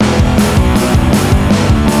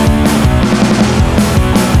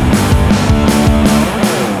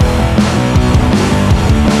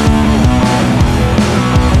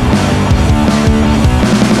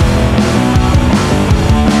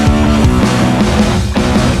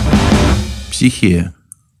Психея.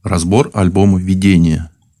 Разбор альбома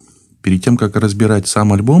 «Видение». Перед тем, как разбирать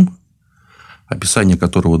сам альбом, описание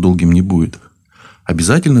которого долгим не будет,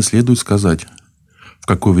 обязательно следует сказать, в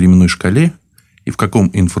какой временной шкале и в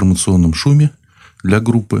каком информационном шуме для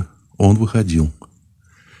группы он выходил.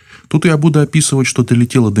 Тут я буду описывать, что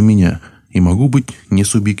долетело до меня, и могу быть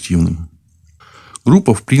несубъективным.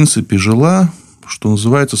 Группа, в принципе, жила, что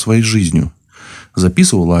называется, своей жизнью.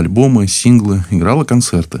 Записывала альбомы, синглы, играла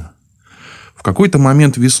концерты. В какой-то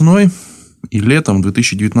момент весной и летом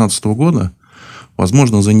 2019 года,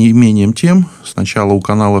 возможно, за неимением тем, сначала у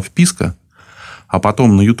канала «Вписка», а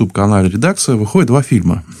потом на YouTube-канале «Редакция» выходят два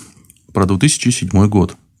фильма про 2007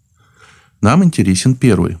 год. Нам интересен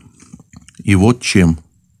первый. И вот чем.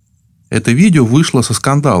 Это видео вышло со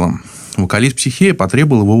скандалом. Вокалист Психея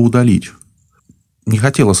потребовал его удалить. Не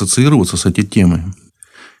хотел ассоциироваться с этой темой.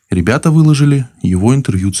 Ребята выложили его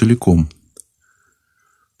интервью целиком.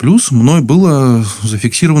 Плюс мной было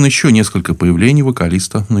зафиксировано еще несколько появлений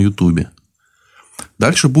вокалиста на Ютубе.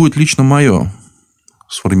 Дальше будет лично мое,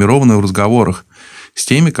 сформированное в разговорах с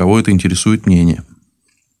теми, кого это интересует мнение.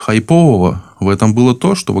 Хайпового в этом было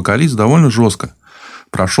то, что вокалист довольно жестко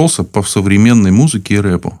прошелся по современной музыке и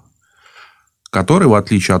рэпу, который, в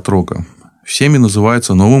отличие от рока, всеми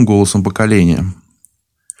называется новым голосом поколения.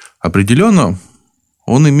 Определенно,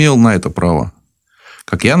 он имел на это право.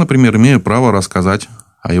 Как я, например, имею право рассказать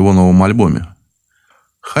о его новом альбоме.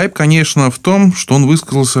 Хайп, конечно, в том, что он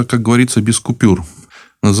высказался, как говорится, без купюр.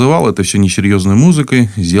 Называл это все несерьезной музыкой,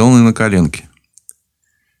 сделанной на коленке.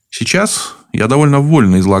 Сейчас я довольно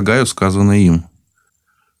вольно излагаю сказанное им.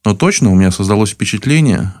 Но точно у меня создалось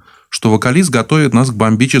впечатление, что вокалист готовит нас к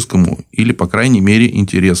бомбическому или, по крайней мере,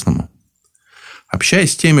 интересному.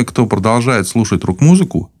 Общаясь с теми, кто продолжает слушать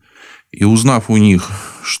рок-музыку, и узнав у них,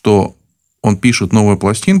 что он пишет новые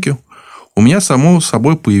пластинки, у меня само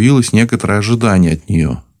собой появилось некоторое ожидание от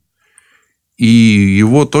нее. И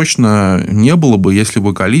его точно не было бы, если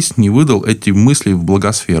вокалист не выдал эти мысли в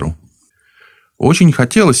благосферу. Очень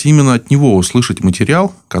хотелось именно от него услышать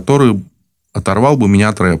материал, который оторвал бы меня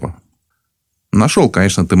от рэпа. Нашел,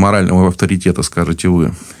 конечно, ты морального авторитета, скажете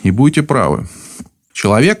вы. И будете правы.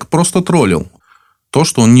 Человек просто троллил то,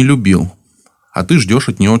 что он не любил. А ты ждешь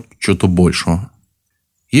от него чего-то большего.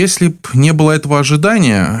 Если б не было этого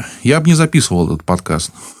ожидания, я бы не записывал этот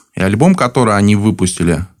подкаст. И альбом, который они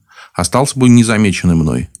выпустили, остался бы незамеченным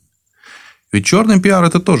мной. Ведь черный пиар –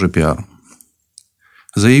 это тоже пиар.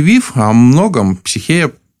 Заявив о многом, Психея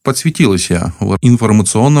подсветила себя в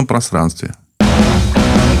информационном пространстве.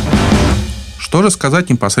 Что же сказать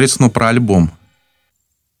непосредственно про альбом?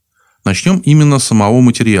 Начнем именно с самого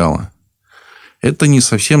материала. Это не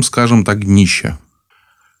совсем, скажем так, днище.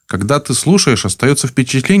 Когда ты слушаешь, остается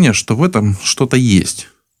впечатление, что в этом что-то есть.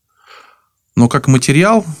 Но как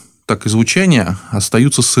материал, так и звучание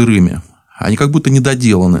остаются сырыми. Они как будто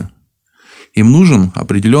недоделаны. Им нужен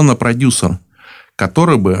определенно продюсер,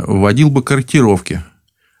 который бы вводил бы корректировки.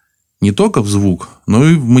 Не только в звук, но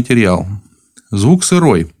и в материал. Звук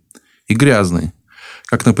сырой и грязный.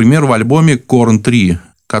 Как, например, в альбоме Korn 3,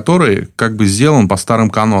 который как бы сделан по старым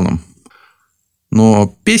канонам.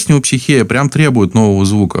 Но песни у Психея прям требуют нового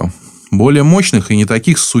звука. Более мощных и не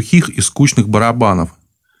таких сухих и скучных барабанов.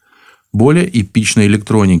 Более эпичной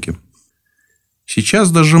электроники.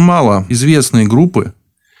 Сейчас даже мало известные группы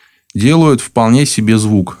делают вполне себе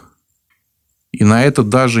звук. И на это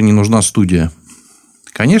даже не нужна студия.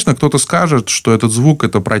 Конечно, кто-то скажет, что этот звук –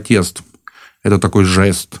 это протест. Это такой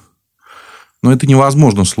жест. Но это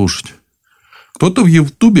невозможно слушать. Кто-то в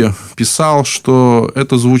Ютубе писал, что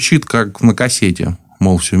это звучит как на кассете.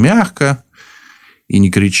 Мол, все мягко и не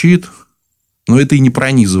кричит. Но это и не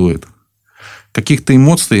пронизывает. Каких-то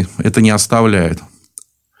эмоций это не оставляет.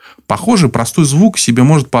 Похоже, простой звук себе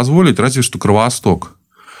может позволить разве что Кровосток.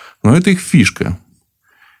 Но это их фишка.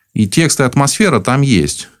 И текст и атмосфера там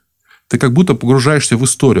есть. Ты как будто погружаешься в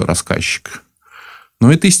историю рассказчика.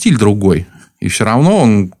 Но это и стиль другой. И все равно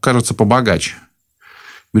он кажется побогаче.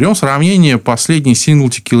 Берем сравнение последний сингл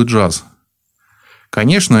Tequila Jazz.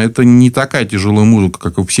 Конечно, это не такая тяжелая музыка,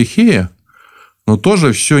 как у Психея, но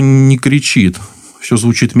тоже все не кричит. Все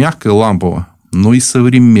звучит мягко и лампово, но и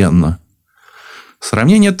современно.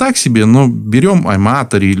 Сравнение так себе, но берем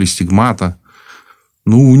Айматори или Стигмата.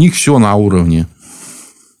 У них все на уровне.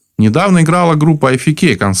 Недавно играла группа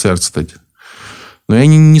IFK концерт, кстати. Но я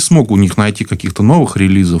не смог у них найти каких-то новых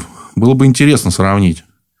релизов. Было бы интересно сравнить.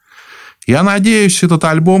 Я надеюсь, этот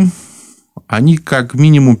альбом они как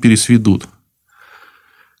минимум пересведут.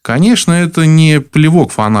 Конечно, это не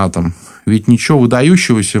плевок фанатам. Ведь ничего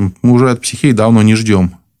выдающегося мы уже от Психеи давно не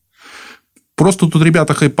ждем. Просто тут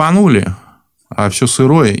ребята хайпанули, а все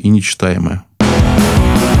сырое и нечитаемое.